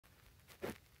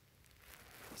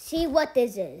see what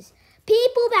this is.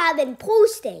 People have been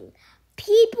posting.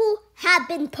 People have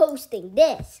been posting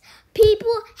this.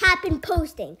 People have been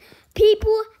posting.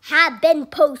 People have been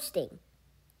posting.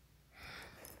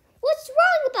 What's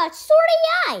wrong about Story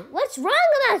AI? What's wrong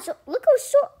about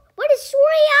what is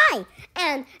Story AI?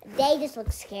 And they just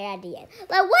look scared at the end.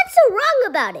 Like, what's so wrong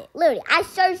about it? Literally, I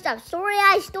searched up Story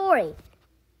AI story.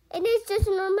 And it's just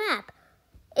on a map.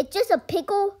 It's just a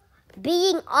pickle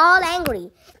being all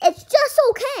angry. It's just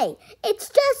okay. It's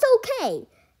just okay.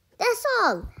 That's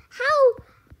all.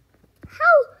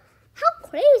 How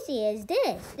crazy is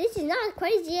this? This is not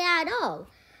crazy at all.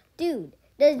 Dude,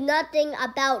 there's nothing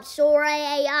about Sora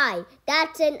AI.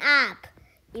 That's an app.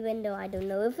 Even though I don't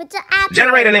know if it's an app.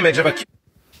 Generate an image of a...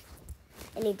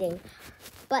 anything.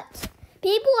 But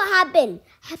people have been.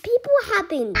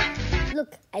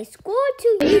 Look, I scroll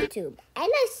to YouTube and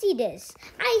I see this.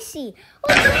 I see,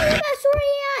 what's wrong about Sora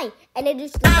AI? And I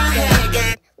just look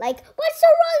at it. Like, what's so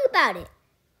wrong about it?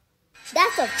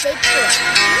 That's a fake story.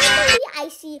 Normally, I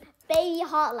see Baby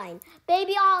Hotline.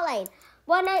 Baby Hotline.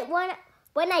 When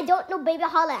I don't know Baby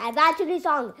Hotline, I've actually this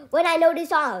song. When I know this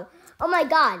song, oh my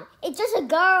God, it's just a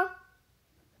girl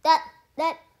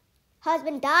that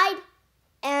husband died,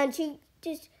 and she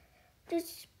just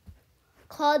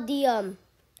called the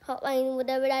hotline,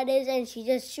 whatever that is, and she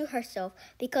just shoot herself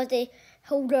because they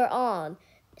hold her on.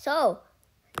 So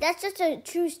that's just a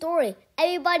true story.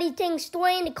 Everybody thinks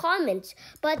story in the comments,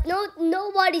 but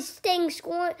nobody's saying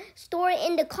story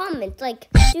in the comments. Like,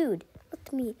 dude, look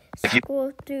at me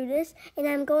scroll through this, and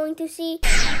I'm going to see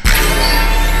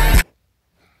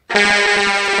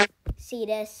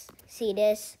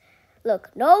this. Look,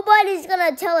 nobody's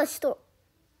gonna tell a story.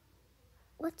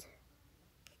 What?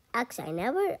 Actually,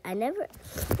 I never.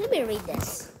 Let me read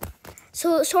this.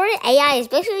 So, Sora AI is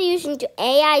basically using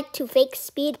AI to fake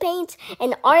speed paints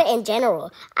and art in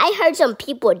general. I heard some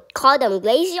people call them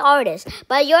lazy artists,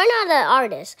 but you're not an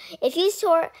artist. If you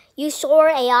use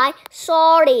Sora AI,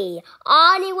 sorry.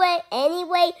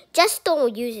 Anyway, just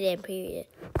don't use it in period.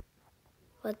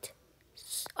 What?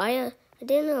 I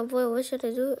didn't know. What should I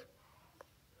do?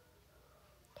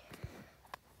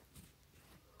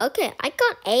 Okay, I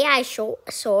got AI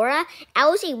Sora. I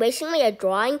was erasing a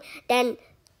drawing, then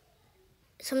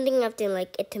something after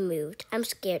like it moved. I'm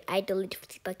scared. I deleted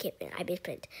the bucket and I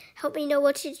print. Help me know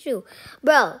what to do.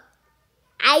 Bro,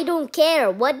 I don't care.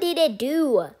 What did it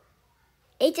do?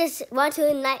 It just want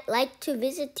to like to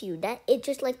visit you. It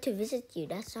just like to visit you.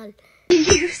 That's all.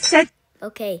 You said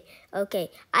Okay.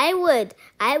 I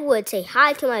would say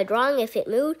hi to my drawing if it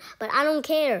moved, but I don't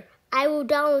care. I will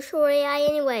download Sora AI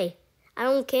anyway. I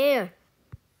don't care.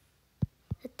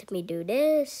 Let me do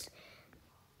this.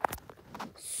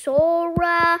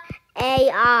 Sora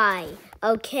AI.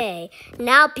 Okay.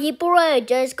 Now people are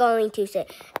just going to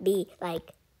be like,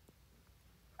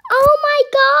 oh my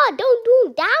God,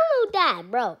 don't download that,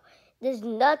 bro. There's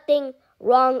nothing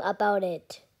wrong about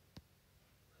it.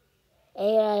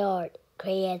 AI art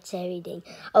creates everything.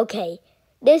 Okay.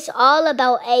 This is all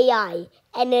about AI.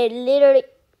 And it literally...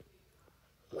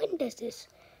 When does this...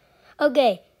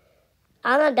 Okay,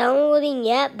 I'm not downloading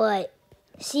yet, but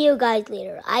see you guys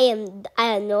later. I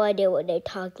have no idea what they're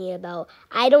talking about.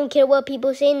 I don't care what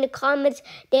people say in the comments.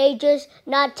 They're just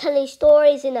not telling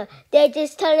stories enough. They're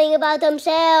just telling about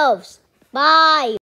themselves. Bye.